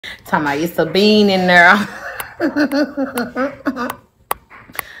Talking about it's a bean in there.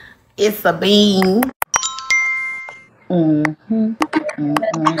 It's a bean. Mm-hmm.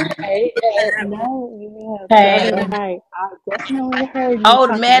 Mm-hmm. Hey, no, you have Hey. started right. I definitely heard you Oh,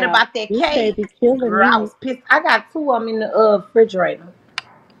 the talk mad about about that this cake. baby killing Girl, I me. was pissed. I got two of them in the refrigerator.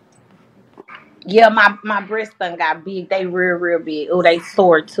 Yeah, my breasts done got big. They real big. Oh, they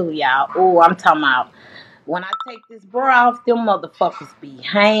sore too, y'all. Oh, I'm talking about when I take this bra off, them motherfuckers be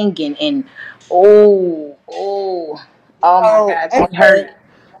hanging and oh my Oh, god, they hurt.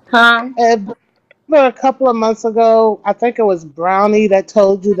 Huh? and a couple of months ago, I think it was Brownie that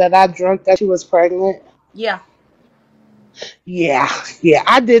told you that I dreamt that she was pregnant. Yeah. Yeah, yeah,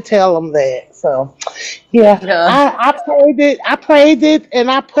 I did tell him that. So, yeah, Look at her. I prayed it,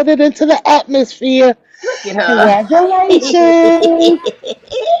 and I put it into the atmosphere. Look at her. Congratulations.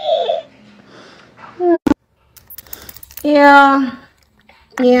 Yeah.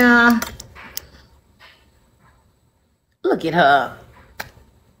 Yeah. Look at her.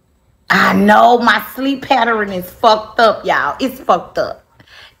 I know my sleep pattern is fucked up, y'all. It's fucked up.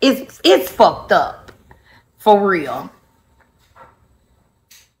 It's fucked up. For real.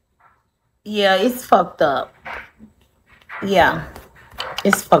 Yeah, it's fucked up. Yeah.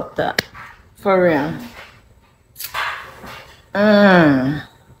 It's fucked up. For real. Mm.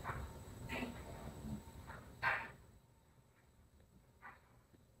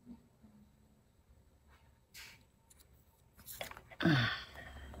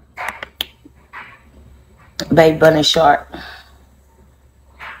 Baby Bunny Shark.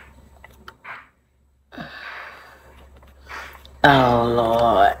 Oh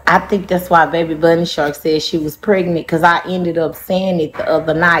Lord. I think that's why Baby Bunny Shark said she was pregnant, because I ended up saying it the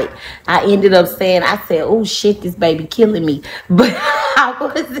other night. I said, oh shit, this baby killing me. But I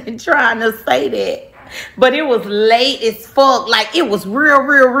wasn't trying to say that. But it was late as fuck. Like it was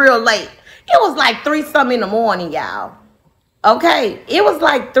real late. It was like 3 something in the morning, y'all. Okay, it was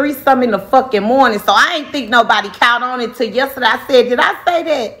like 3 something in the fucking morning, so I ain't think nobody count on it till yesterday. I said, did I say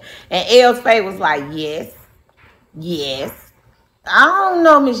that? And El's face was like, yes. I don't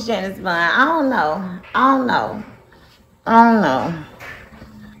know, Miss Janice Vine. I don't know. I don't know. I don't know.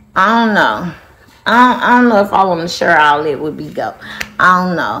 I don't know. I don't know if I want to share all it with BIGO. I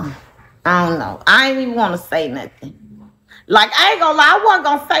don't know. I don't know. I ain't even want to say nothing. Like, I ain't gonna lie, I wasn't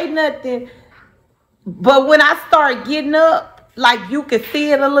gonna say nothing. But when I started getting up, like, you could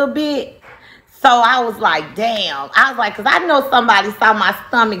see it a little bit. So I was like, damn. I was like, because I know somebody saw my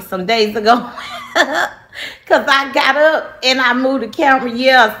stomach some days ago. Because I got up and I moved the camera.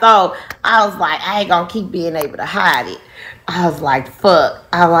 Yeah, so I was like, I ain't going to keep being able to hide it. I was like, fuck.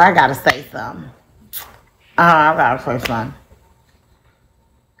 I got to say something. I got to say something.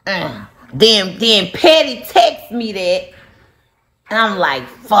 Then Petty texts me that. And I'm like,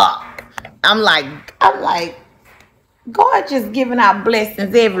 fuck. I'm like, God just giving out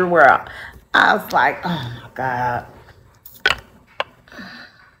blessings everywhere. I was like, oh my God.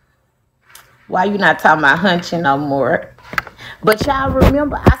 Why you not talking about hunching no more? But y'all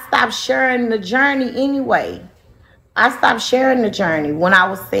remember, I stopped sharing the journey anyway. I stopped sharing the journey when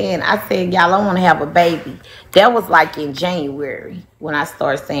I said, y'all, I want to have a baby. That was like in January when I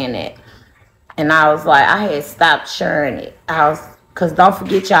started saying that. And I was like, I had stopped sharing it. Because don't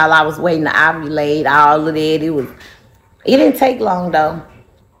forget, y'all, I was waiting to ovulate, all of that. It didn't take long, though.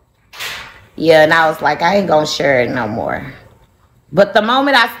 Yeah, and I was like, I ain't going to share it no more. But the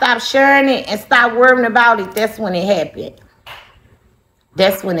moment I stopped sharing it and stopped worrying about it, that's when it happened.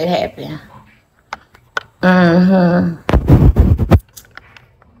 That's when it happened.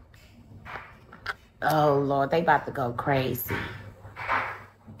 Oh, Lord, they about to go crazy.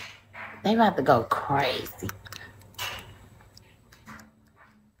 They about to go crazy.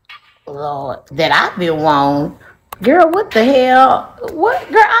 Lord, that I've been wanting. Girl, what the hell? What?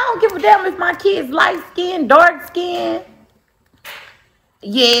 Girl, I don't give a damn if my kid's light skin, dark skin.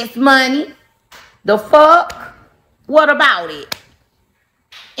 Yes, money. The fuck? What about it?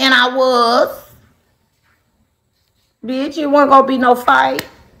 And I was. Bitch, it wasn't gonna be no fight.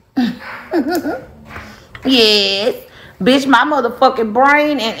 Yes. Bitch, my motherfucking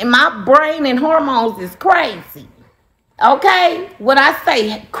brain and my brain and hormones is crazy. Okay? When I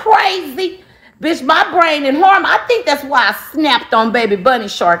say crazy, bitch, my brain and hormone, I think that's why I snapped on Baby Bunny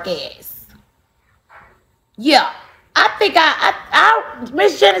Shark ass. Yeah. I think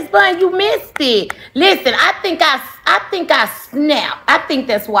Miss Janice Bun, you missed it. Listen, I think I snapped. I think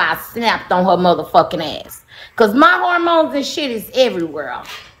that's why I snapped on her motherfucking ass. Cause my hormones and shit is everywhere.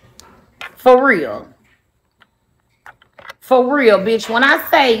 For real. For real, bitch. When I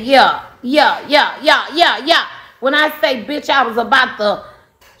say yeah. When I say, bitch, I was about to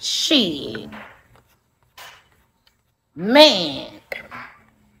Shit. Man.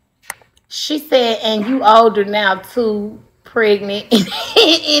 She said, and you older now too, pregnant.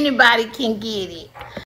 Anybody can get it.